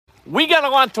We got a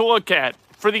lot to look at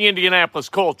for the Indianapolis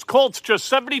Colts. Colts just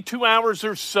 72 hours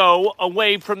or so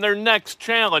away from their next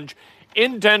challenge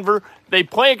in Denver. They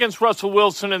play against Russell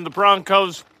Wilson and the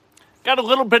Broncos. Got a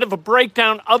little bit of a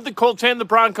breakdown of the Colts and the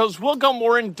Broncos. We'll go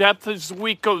more in depth as the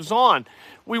week goes on.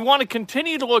 We want to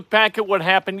continue to look back at what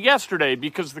happened yesterday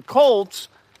because the Colts,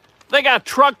 they got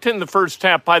trucked in the first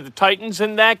half by the Titans,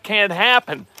 and that can't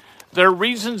happen. There are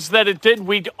reasons that it did.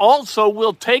 We also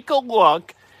will take a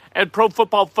look at Pro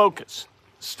Football Focus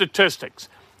statistics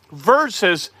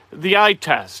versus the eye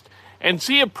test and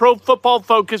see if Pro Football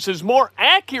Focus is more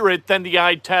accurate than the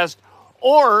eye test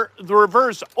or the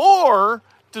reverse, or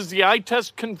does the eye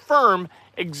test confirm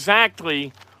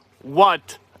exactly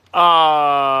what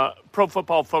Pro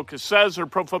Football Focus says, or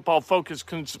Pro Football Focus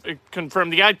confirm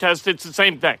the eye test? It's the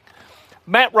same thing.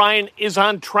 Matt Ryan is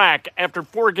on track after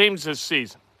 4 games this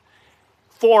season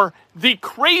for the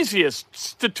craziest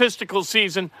statistical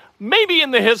season maybe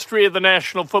in the history of the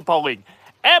National Football League.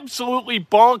 Absolutely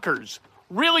bonkers.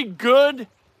 Really good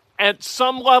at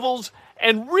some levels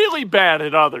and really bad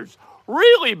at others.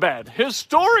 Really bad.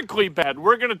 Historically bad.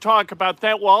 We're going to talk about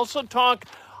that. We'll also talk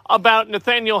about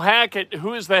Nathaniel Hackett,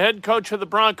 who is the head coach of the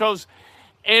Broncos,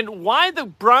 and why the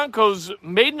Broncos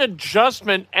made an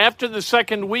adjustment after the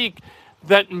second week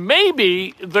that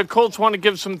maybe the Colts want to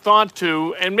give some thought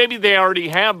to, and maybe they already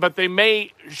have, but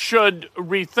they should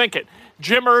rethink it.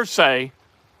 Jim Irsay,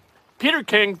 Peter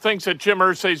King thinks that Jim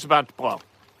Irsay is about to blow.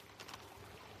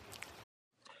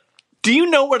 Do you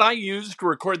know what I use to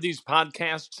record these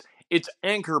podcasts? It's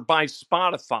Anchor by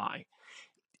Spotify.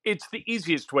 It's the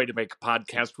easiest way to make a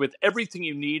podcast with everything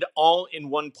you need all in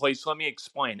one place. Let me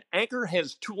explain. Anchor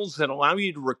has tools that allow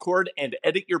you to record and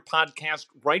edit your podcast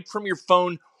right from your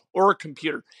phone or a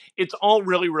computer. It's all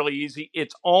really, really easy.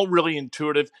 It's all really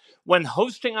intuitive. When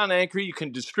hosting on Anchor, you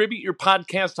can distribute your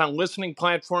podcast on listening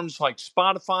platforms like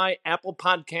Spotify, Apple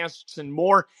Podcasts, and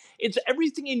more. It's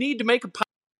everything you need to make a podcast.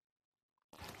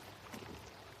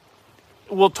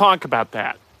 We'll talk about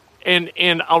that, and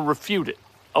I'll refute it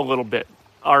a little bit,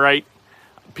 all right?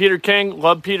 Peter King,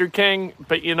 love Peter King,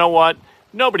 but you know what?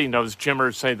 Nobody knows Jim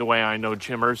Irsay the way I know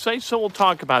Jim Irsay, so we'll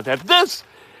talk about that. This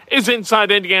is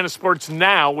Inside Indiana Sports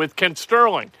Now with Kent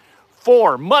Sterling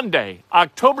for Monday,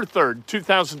 October 3rd,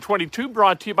 2022,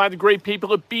 brought to you by the great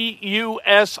people at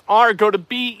BUSR. Go to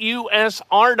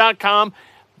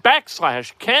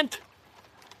BUSR.com/Kent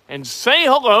and say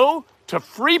hello to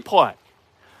Free Play.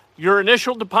 Your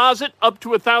initial deposit up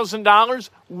to $1,000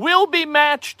 will be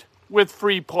matched with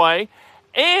Free Play.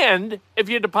 And if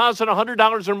you deposit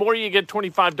 $100 or more, you get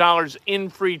 $25 in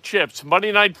free chips.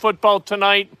 Monday Night Football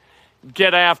tonight.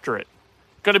 Get after it.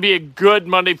 Going to be a good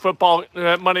Monday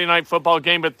Night Football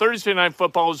game, but Thursday Night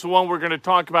Football is the one we're going to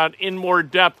talk about in more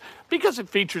depth because it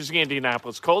features the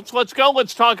Indianapolis Colts. Let's go.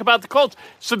 Let's talk about the Colts.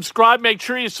 Subscribe. Make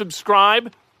sure you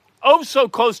subscribe. Oh, so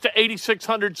close to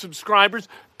 8,600 subscribers.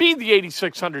 Be the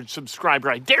 8,600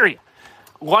 subscriber. I dare you.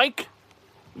 Like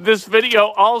this video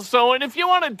also. And if you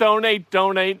want to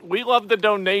donate. We love the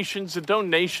donations. The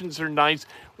donations are nice.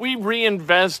 We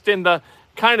reinvest in the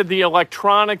kind of the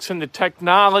electronics and the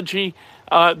technology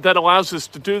that allows us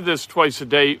to do this twice a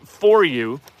day for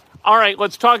you. All right,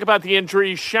 let's talk about the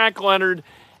injuries. Shaq Leonard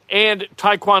and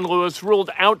Tyquan Lewis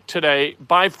ruled out today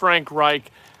by Frank Reich.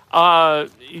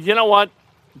 You know what?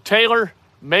 Taylor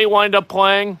may wind up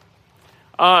playing.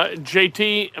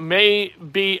 JT may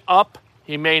be up.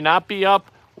 He may not be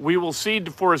up. We will see.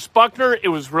 DeForest Buckner, it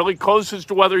was really close as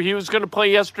to whether he was going to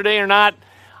play yesterday or not.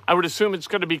 I would assume it's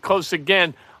going to be close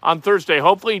again on Thursday.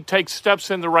 Hopefully he takes steps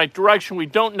in the right direction. We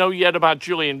don't know yet about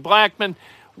Julian Blackmon.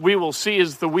 We will see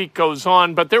as the week goes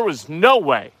on. But there was no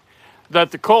way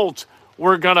that the Colts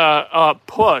were going to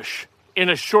push in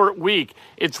a short week.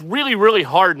 It's really, really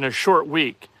hard in a short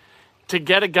week to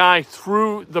get a guy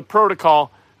through the protocol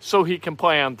so he can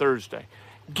play on Thursday.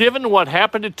 Given what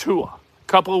happened to Tua a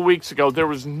couple of weeks ago, there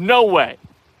was no way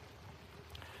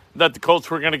that the Colts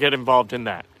were going to get involved in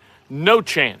that. No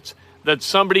chance that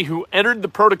somebody who entered the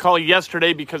protocol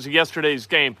yesterday because of yesterday's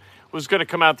game was going to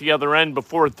come out the other end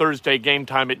before Thursday game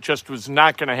time. It just was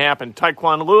not going to happen.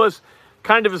 Tyquan Lewis,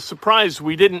 kind of a surprise.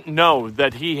 We didn't know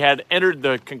that he had entered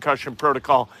the concussion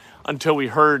protocol until we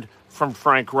heard from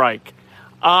Frank Reich.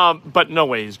 But no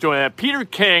way he's doing that. Peter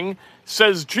King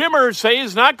says Jim Irsay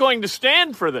is not going to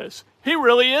stand for this. He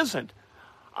really isn't.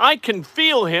 I can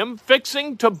feel him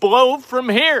fixing to blow from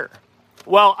here.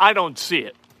 Well, I don't see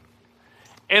it.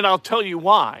 And I'll tell you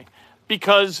why.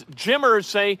 Because Jim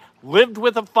Irsay lived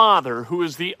with a father who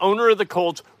is the owner of the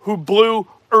Colts who blew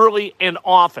early and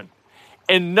often.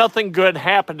 And nothing good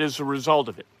happened as a result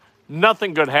of it.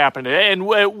 Nothing good happened. And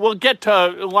we'll get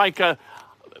to like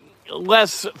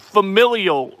less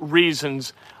familial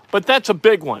reasons, but that's a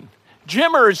big one.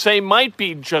 Jim Irsay might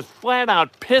be just flat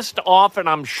out pissed off, and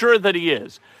I'm sure that he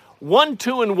is.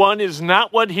 1-2-1 is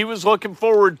not what he was looking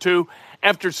forward to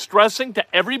after stressing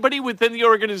to everybody within the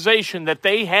organization that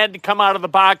they had to come out of the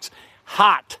box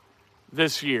hot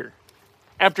this year.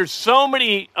 After so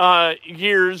many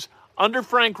years under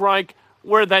Frank Reich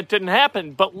where that didn't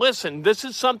happen. But listen, this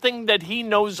is something that he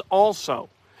knows also.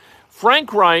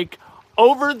 Frank Reich,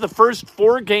 over the first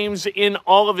 4 games in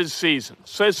all of his seasons,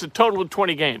 so it's a total of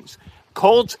 20 games,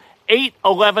 Colts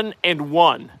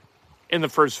 8-11-1 in the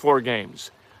first 4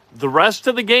 games. The rest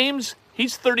of the games,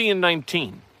 he's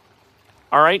 30-19.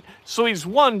 All right? So he's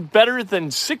won better than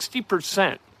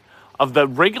 60% of the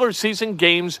regular season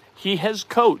games he has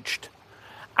coached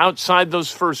outside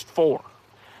those first 4.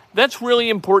 That's really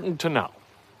important to know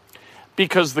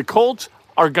because the Colts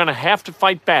are going to have to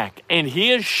fight back, and he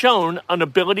has shown an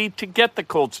ability to get the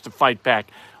Colts to fight back.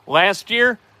 Last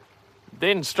year, they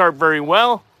didn't start very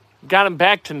well, got him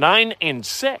back to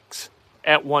 9-6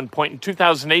 at one point in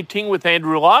 2018 with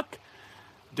Andrew Luck.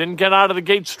 Didn't get out of the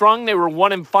gate strong. They were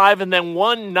 1-5 and then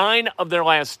won 9 of their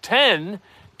last 10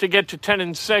 to get to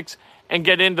 10-6 and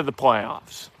get into the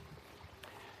playoffs.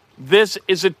 This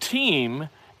is a team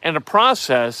and a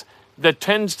process that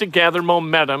tends to gather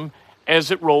momentum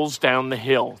as it rolls down the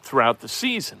hill throughout the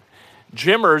season.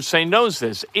 Jim Irsay knows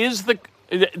this. Is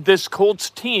this Colts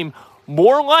team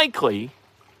more likely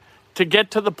to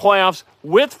get to the playoffs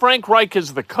with Frank Reich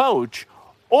as the coach,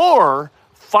 or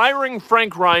firing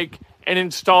Frank Reich and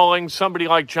installing somebody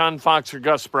like John Fox or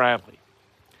Gus Bradley?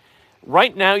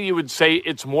 Right now, you would say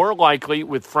it's more likely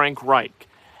with Frank Reich.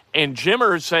 And Jim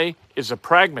Irsay is a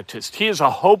pragmatist. He is a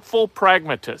hopeful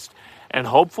pragmatist. And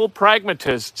hopeful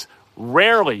pragmatists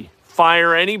rarely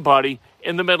fire anybody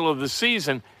in the middle of the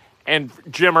season. And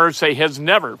Jim Irsay has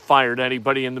never fired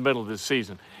anybody in the middle of the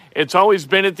season. It's always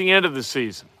been at the end of the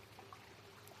season.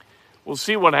 We'll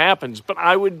see what happens. But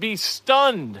I would be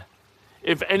stunned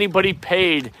if anybody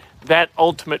paid that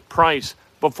ultimate price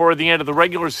before the end of the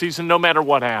regular season, no matter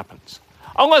what happens.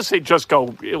 Unless they just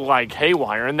go like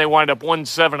haywire and they wind up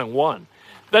 1-7-1.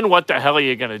 Then what the hell are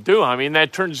you going to do? I mean,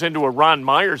 that turns into a Ron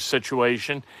Myers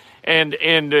situation. And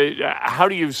how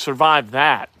do you survive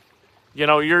that? You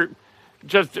know, you're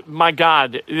just, my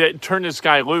God, turn this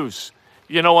guy loose.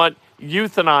 You know what?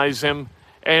 Euthanize him.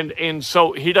 And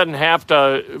so he doesn't have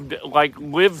to, like,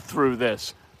 live through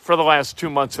this for the last 2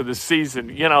 months of the season.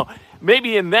 You know,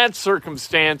 maybe in that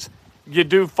circumstance, you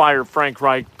do fire Frank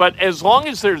Reich. But as long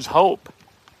as there's hope,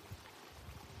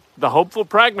 the hopeful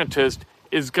pragmatist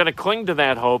is going to cling to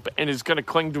that hope and is going to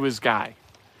cling to his guy.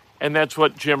 And that's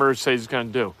what Jim Irsay is going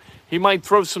to do. He might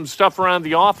throw some stuff around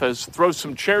the office, throw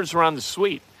some chairs around the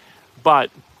suite,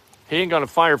 but he ain't going to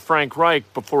fire Frank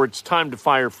Reich before it's time to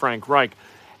fire Frank Reich.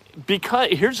 Because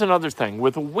here's another thing.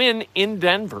 With a win in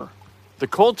Denver, the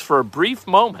Colts, for a brief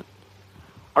moment,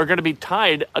 are going to be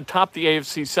tied atop the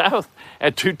AFC South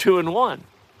at 2-2-1.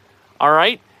 All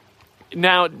right?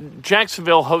 Now,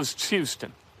 Jacksonville hosts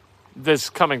Houston this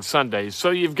coming Sunday.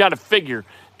 So you've got to figure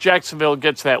Jacksonville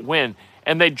gets that win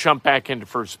and they jump back into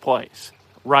first place,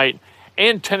 right?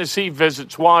 And Tennessee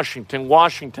visits Washington.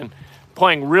 Washington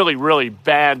playing really, really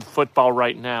bad football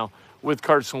right now with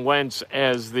Carson Wentz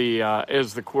as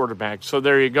the quarterback. So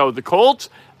there you go. The Colts,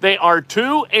 they are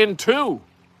 2-2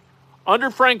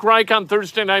 under Frank Reich on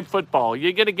Thursday Night Football.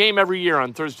 You get a game every year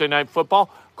on Thursday Night Football.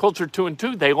 Colts are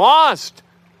 2-2. They lost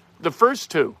the first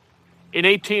 2 in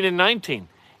 18 and 19.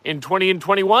 In 20 and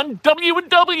 21,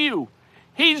 W&W.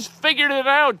 He's figured it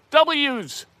out.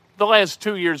 W's the last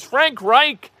 2 years. Frank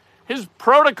Reich, his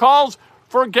protocols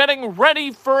for getting ready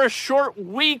for a short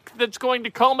week that's going to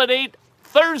culminate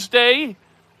Thursday.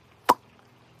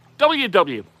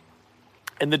 WW.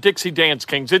 And the Dixie Dance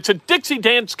Kings. It's a Dixie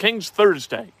Dance Kings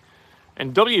Thursday.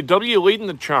 And WW leading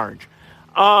the charge.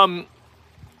 And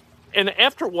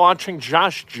after watching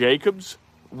Josh Jacobs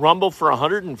rumble for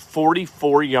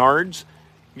 144 yards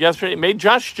yesterday, it made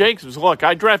Josh Jacobs, look,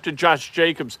 I drafted Josh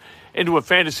Jacobs into a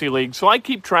fantasy league, so I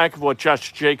keep track of what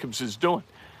Josh Jacobs is doing.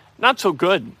 Not so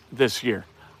good this year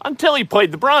until he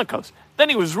played the Broncos. Then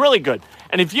he was really good.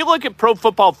 And if you look at Pro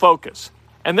Football Focus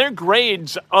and their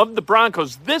grades of the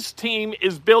Broncos, this team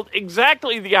is built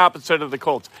exactly the opposite of the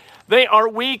Colts. They are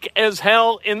weak as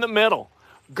hell in the middle.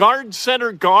 Guard,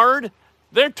 center, guard,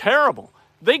 they're terrible.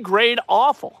 They grade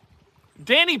awful.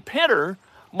 Danny Pitter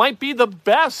might be the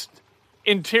best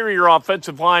interior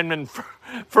offensive lineman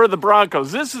for the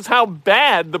Broncos. This is how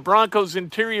bad the Broncos'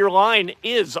 interior line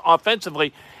is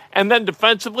offensively. And then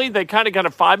defensively, they kind of got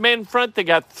a 5-man front. They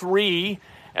got 3,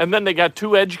 and then they got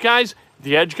 2 edge guys.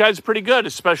 The edge guy's pretty good,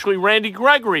 especially Randy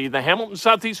Gregory, the Hamilton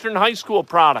Southeastern High School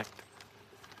product.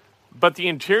 But the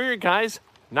interior guys,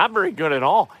 not very good at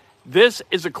all. This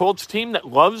is a Colts team that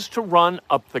loves to run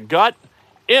up the gut.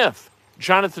 If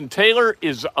Jonathan Taylor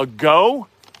is a go,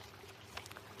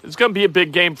 it's going to be a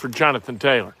big game for Jonathan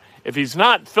Taylor. If he's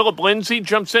not, Philip Lindsay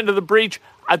jumps into the breach.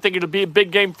 I think it'll be a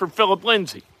big game for Philip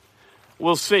Lindsay.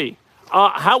 We'll see.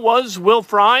 How was Will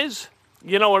Fries?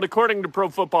 You know what, according to Pro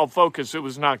Football Focus, it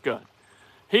was not good.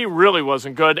 He really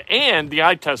wasn't good, and the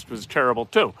eye test was terrible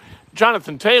too.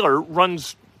 Jonathan Taylor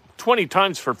runs 20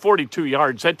 times for 42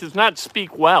 yards. That does not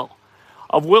speak well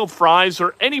of Will Fries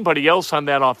or anybody else on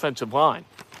that offensive line.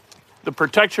 The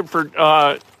protection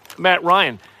for Matt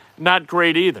Ryan, not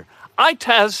great either. Eye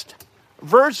test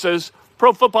versus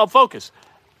Pro Football Focus.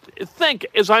 Think,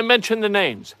 as I mentioned the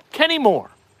names, Kenny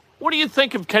Moore. What do you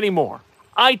think of Kenny Moore?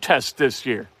 Eye test this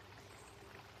year.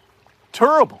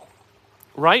 Terrible,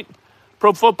 right?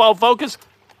 Pro Football Focus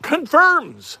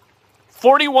confirms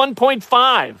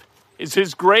 41.5 is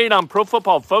his grade on Pro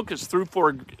Football Focus through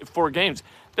four games.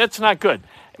 That's not good.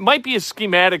 It might be a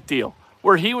schematic deal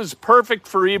where he was perfect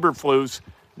for Eberflus,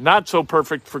 not so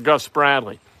perfect for Gus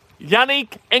Bradley.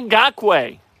 Yannick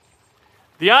Ngakoue,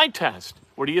 the eye test.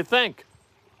 What do you think?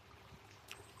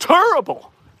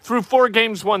 Terrible. Through 4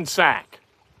 games, 1 sack,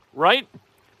 right?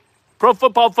 Pro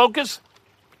Football Focus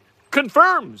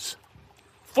confirms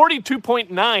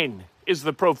 42.9 is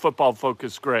the Pro Football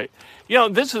Focus grade. You know,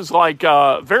 this is like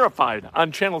verified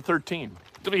on Channel 13,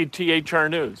 WTHR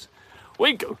News.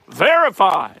 We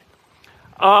verify.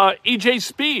 EJ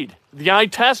Speed, the eye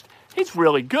test, he's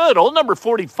really good. Old number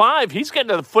 45, he's getting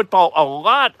to the football a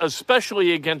lot,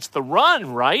 especially against the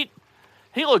run, right?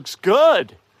 He looks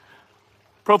good.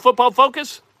 Pro Football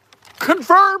Focus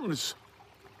confirms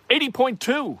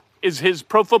 80.2 is his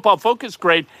Pro Football Focus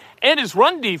grade, and his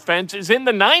run defense is in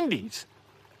the 90s.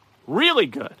 Really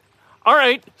good. All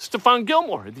right, Stephon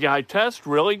Gilmore, the eye test,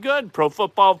 really good. Pro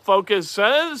Football Focus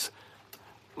says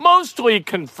mostly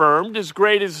confirmed. His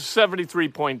grade is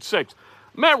 73.6.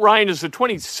 Matt Ryan is the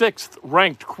 26th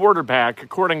ranked quarterback,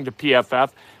 according to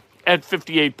PFF, at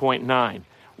 58.9.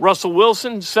 Russell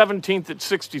Wilson, 17th at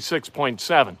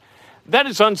 66.7. That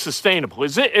is unsustainable.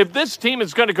 If this team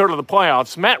is going to go to the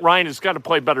playoffs, Matt Ryan has got to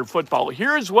play better football.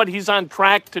 Here's what he's on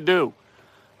track to do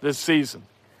this season.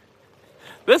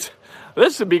 This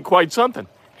would be quite something.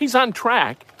 He's on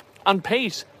track, on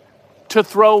pace, to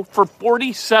throw for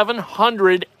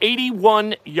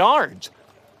 4,781 yards.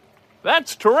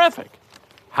 That's terrific.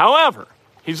 However,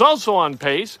 he's also on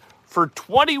pace for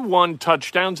 21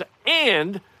 touchdowns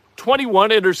and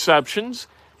 21 interceptions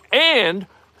and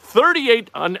 38,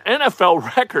 an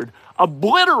NFL record,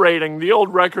 obliterating the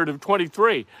old record of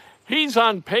 23. He's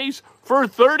on pace for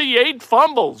 38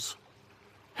 fumbles,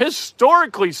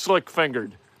 historically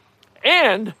slick-fingered,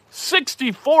 and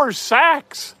 64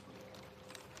 sacks.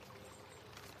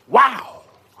 Wow.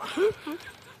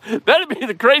 That'd be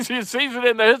the craziest season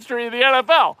in the history of the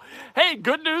NFL. Hey,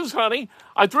 good news, honey.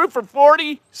 I threw for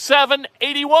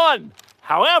 47.81.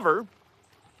 However,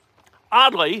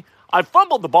 oddly, I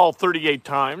fumbled the ball 38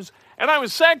 times, and I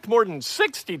was sacked more than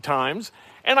 60 times,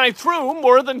 and I threw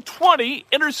more than 20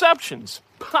 interceptions.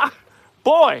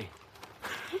 Boy.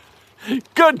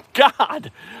 Good God.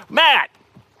 Matt,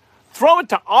 throw it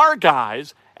to our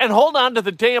guys and hold on to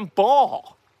the damn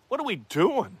ball. What are we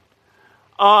doing?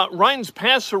 Ryan's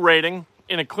passer rating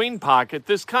in a clean pocket,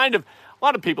 a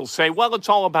lot of people say, well, it's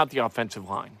all about the offensive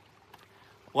line.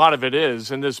 A lot of it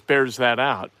is, and this bears that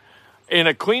out. In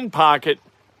a clean pocket,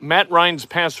 Matt Ryan's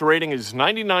passer rating is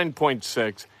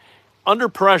 99.6. Under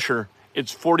pressure,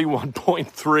 it's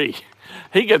 41.3.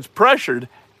 He gets pressured,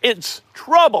 it's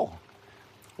trouble.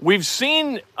 We've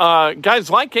seen guys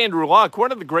like Andrew Luck.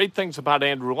 One of the great things about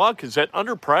Andrew Luck is that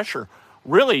under pressure,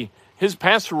 really, his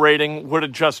passer rating would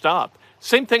adjust up.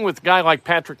 Same thing with a guy like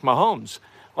Patrick Mahomes.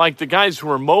 Like the guys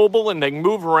who are mobile and they can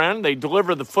move around, they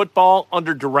deliver the football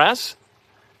under duress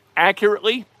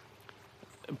accurately.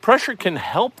 Pressure can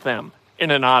help them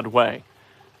in an odd way.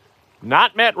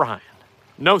 Not Matt Ryan.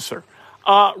 No, sir.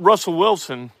 Russell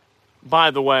Wilson,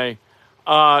 by the way,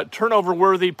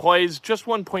 turnover-worthy plays, just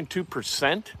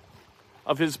 1.2%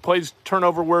 of his plays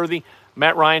turnover-worthy.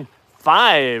 Matt Ryan,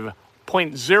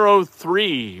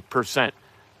 5.03%.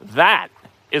 That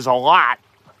is a lot.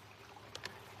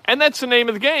 And that's the name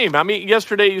of the game. I mean,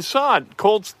 yesterday you saw it.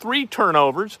 Colts 3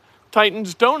 turnovers,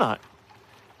 Titans donut.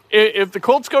 If the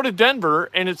Colts go to Denver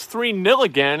and it's 3-0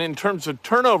 again in terms of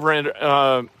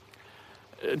turnover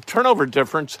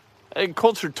difference,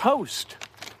 Colts are toast.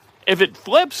 If it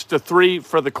flips to 3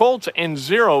 for the Colts and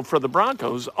 0 for the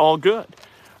Broncos, all good,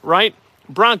 right?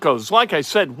 Broncos, like I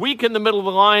said, weak in the middle of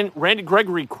the line. Randy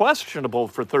Gregory questionable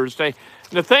for Thursday.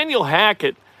 Nathaniel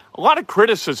Hackett, a lot of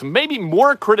criticism, maybe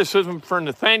more criticism for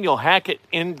Nathaniel Hackett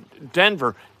in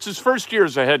Denver. It's his first year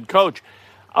as a head coach.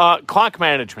 Clock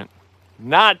management,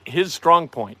 not his strong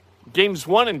point. Games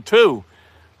 1 and 2,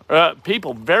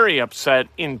 people very upset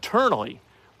internally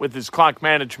with his clock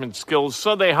management skills,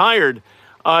 so they hired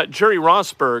Jerry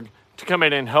Rosburg to come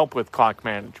in and help with clock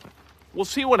management. We'll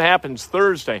see what happens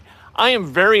Thursday. I am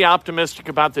very optimistic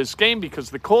about this game because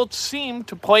the Colts seem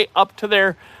to play up to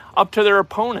their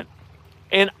opponent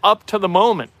and up to the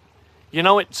moment. You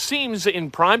know, it seems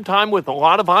in prime time with a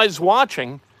lot of eyes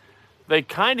watching, they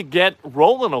kind of get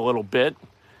rolling a little bit.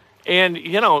 And,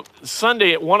 you know,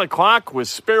 Sunday at 1 o'clock with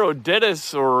Spiro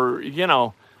Dittis or, you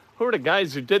know, who are the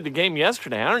guys who did the game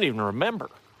yesterday? I don't even remember.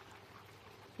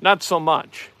 Not so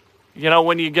much. You know,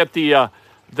 when you get the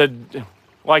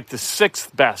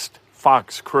sixth best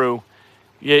Fox crew,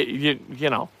 you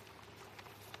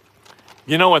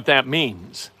know what that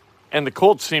means. And the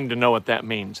Colts seem to know what that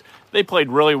means. They played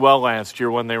really well last year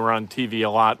when they were on TV a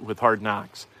lot with Hard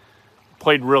Knocks.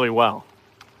 Played really well.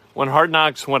 When Hard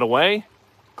Knocks went away,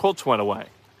 Colts went away,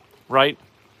 right?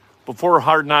 Before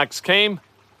Hard Knocks came,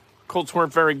 Colts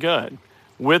weren't very good.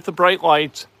 With the bright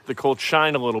lights, the Colts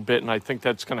shine a little bit, and I think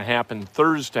that's going to happen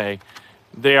Thursday.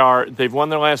 They've won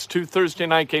their last 2 Thursday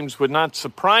night games. Would not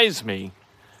surprise me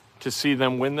to see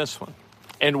them win this one.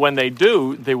 And when they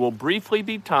do, they will briefly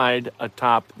be tied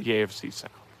atop the AFC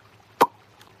South.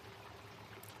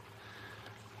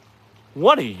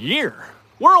 What a year.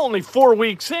 We're only 4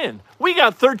 weeks in. We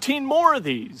got 13 more of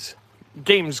these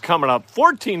games coming up.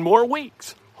 14 more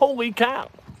weeks. Holy cow.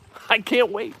 I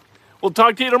can't wait. We'll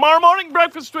talk to you tomorrow morning.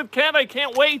 Breakfast with Ken. I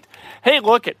can't wait. Hey,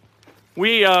 look it.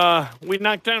 We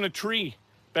knocked down a tree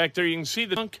back there. You can see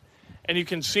the trunk, and you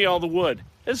can see all the wood.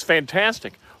 It's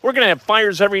fantastic. We're going to have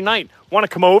fires every night. Want to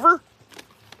come over?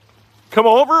 Come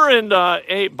over and,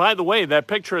 hey, by the way, that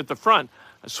picture at the front,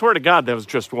 I swear to God, that was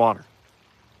just water.